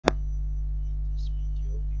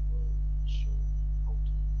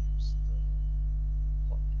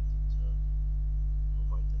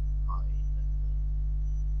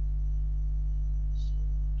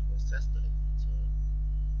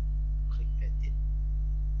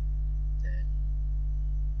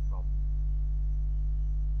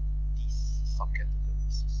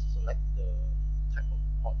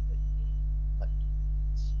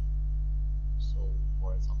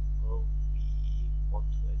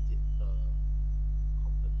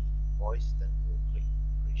invoice, then we'll click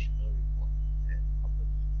operational report and company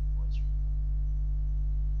invoice report.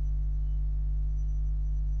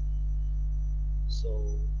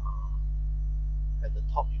 So at the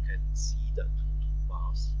top you can see the two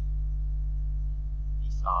toolbars.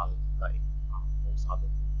 These are like most other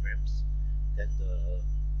programs. Then the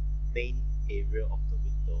main area of the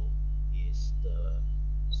window is the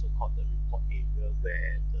so-called the report area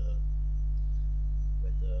where the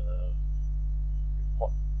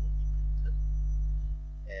report will be printed,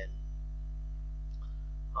 and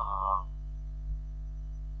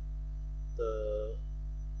the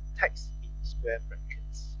text in square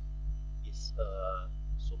brackets is a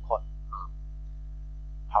so-called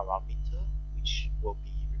parameter which will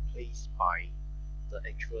be replaced by the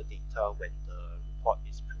actual data when the report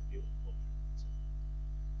is previewed or printed.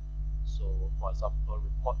 So for example,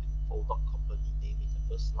 report info.company name in the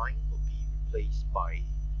first line will be replaced by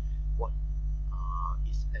what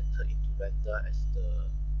is entered into Vanda as the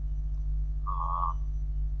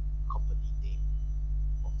company name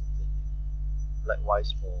of the clinic.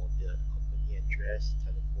 Likewise for the company address,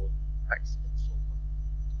 telephone, fax, and so on.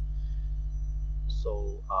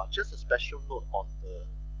 So just a special note on the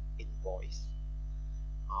invoice,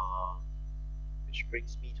 which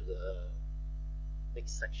brings me to the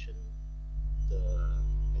next section of the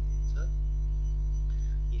editor.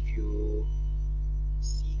 If you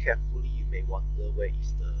see carefully, you may wonder where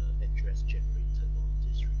is the address generated on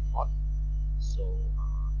this report. So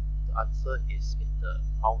the answer is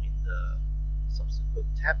found in the subsequent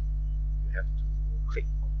tab. You have to click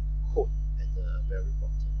on code at the very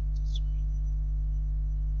bottom of the screen,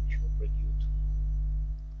 which will bring you to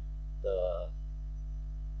the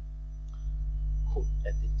code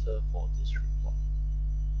editor for this report.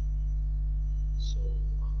 So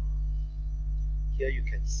here you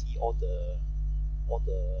can see all the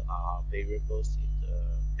variables in the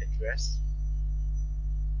address,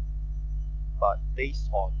 but based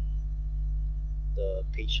on the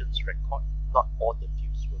patient's record, not all the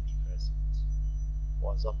fields will be present.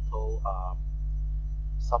 For example,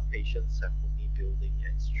 some patients have only building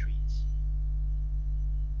and streets.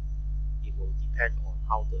 It will depend on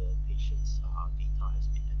how the patient's data has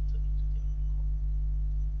been entered into their record.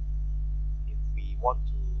 If we want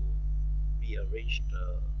to rearrange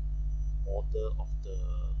the order of the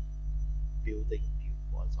building view,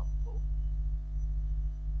 for example,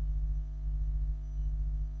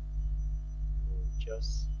 we will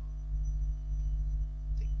just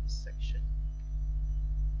take this section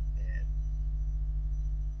and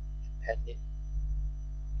append it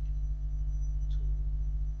to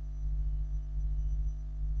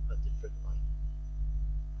a different line.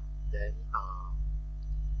 Then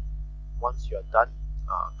once you are done,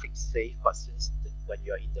 click save, but since when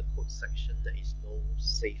you are in the code section there is no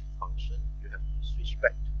save function, you have to switch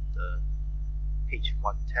back to the page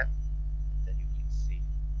 1 tab and then you click save.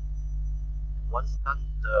 And once done,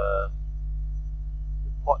 the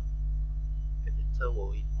report editor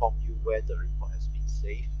will inform you where the report has been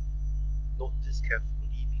saved. Note this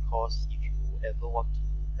carefully, because if you ever want to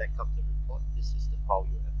back up the report, this is the file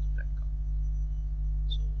you have to back up.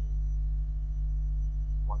 So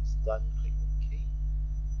once done, click OK.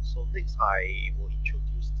 So next I will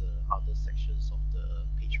introduce the other sections of the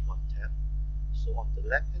page 1 tab. So on the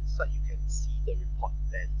left hand side you can see the report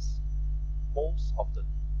bands. Most of the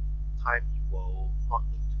time you will not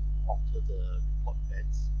need to alter the report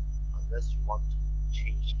bands unless you want to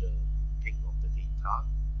change the grouping of the data.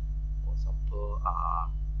 For example,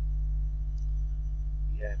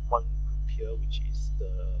 we have one group here which is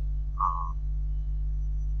the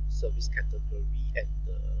service category, and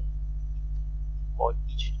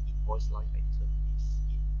each invoice line item is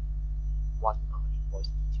in one invoice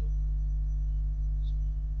detail group.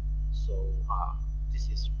 So this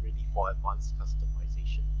is really for advanced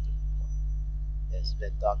customization of the report, as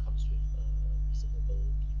Vanda comes with a reasonable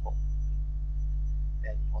default grouping.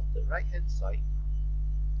 And on the right hand side,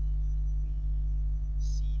 we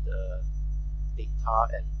see the data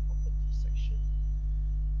and property section.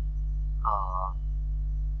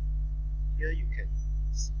 Here you can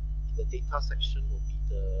see in the data section will be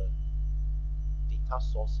the data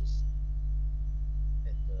sources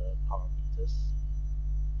and the parameters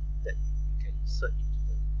that you can insert into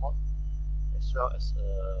the report, as well as a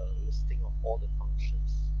listing of all the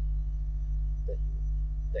functions that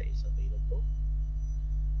is available.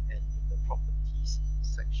 And in the properties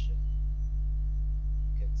section,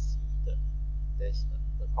 you can see that there's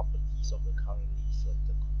the properties of the currently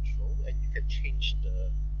selected control, and you can change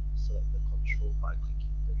the selected control by clicking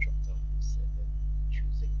the drop down list and then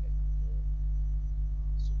choosing another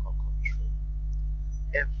so-called control.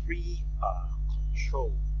 Every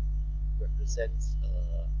control represents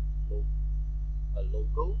a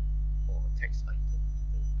logo or a text item in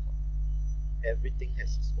the report. Everything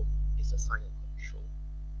has is assigned a control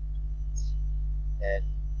to it. And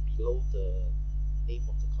below the name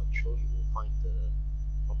of the control, you will find the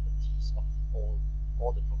properties of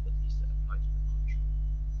all the properties that apply to the control.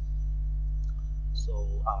 So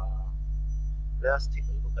let us take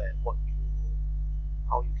a look at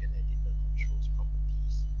how you can edit the controls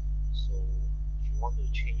properties. So if you want to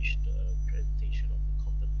change the presentation of the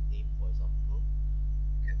company name, for example,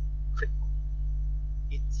 you can click on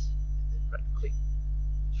it and then right click,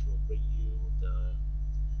 which will bring you the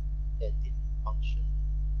edit function.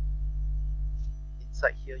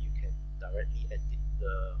 Inside here you can directly edit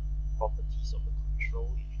the properties of the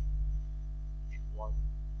control if you want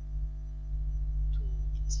to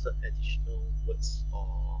insert additional words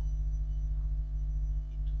or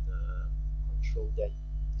into the control, then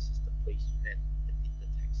this is the place to edit the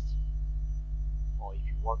text. Or if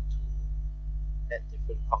you want to add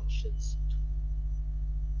different functions to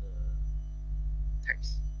the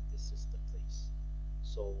text, this is the place.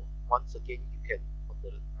 So once again, you can, on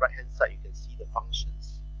the right hand side, you can see the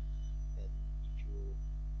functions, and if you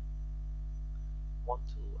want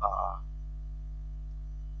to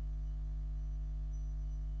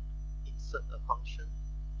insert a function,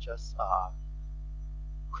 just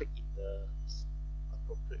click in the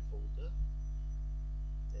appropriate folder.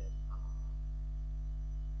 Then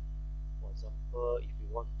for example, if you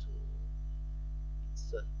want to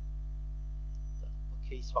insert the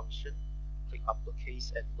uppercase function, click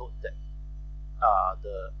uppercase and note that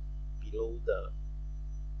below the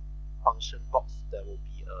function box there will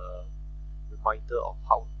be a reminder of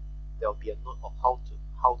there will be a note of how to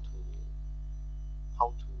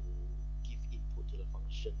give input to the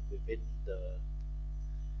function within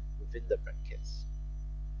the brackets.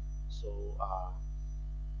 So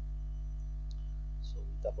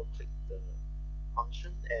we double click the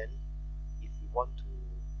function, and if we want to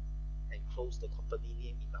enclose the company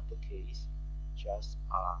name in uppercase, just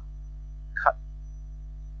cut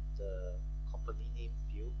the company name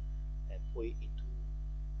field and put it into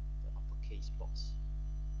the uppercase box.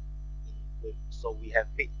 So we have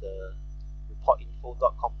made the report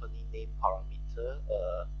info.company name parameter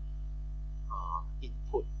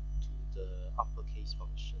input to the uppercase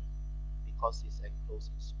function because it's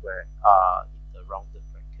enclosed in square in the rounded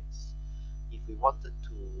brackets. If we wanted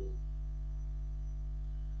to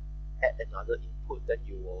add another input, then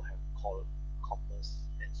you will have column, commas,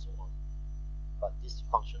 and so on. But this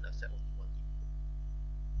function accepts only one input.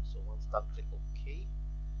 So once done, click OK,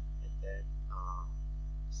 and then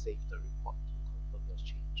save the report to confirm your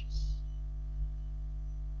changes.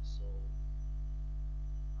 So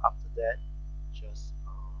after that, just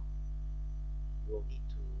you will need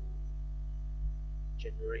to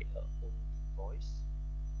generate a own invoice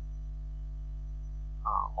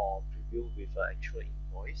or preview with an actual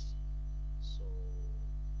invoice. So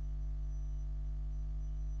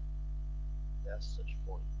let's search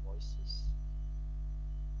for invoices.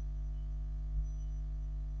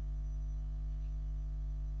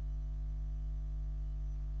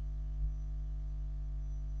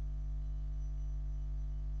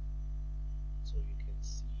 So you can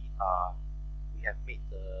see we have made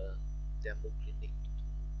the demo clinic into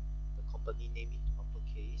the company name into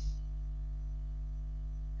uppercase,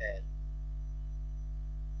 and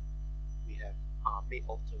we have made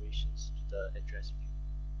alterations to the address field.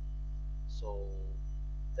 So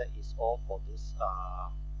that is all for this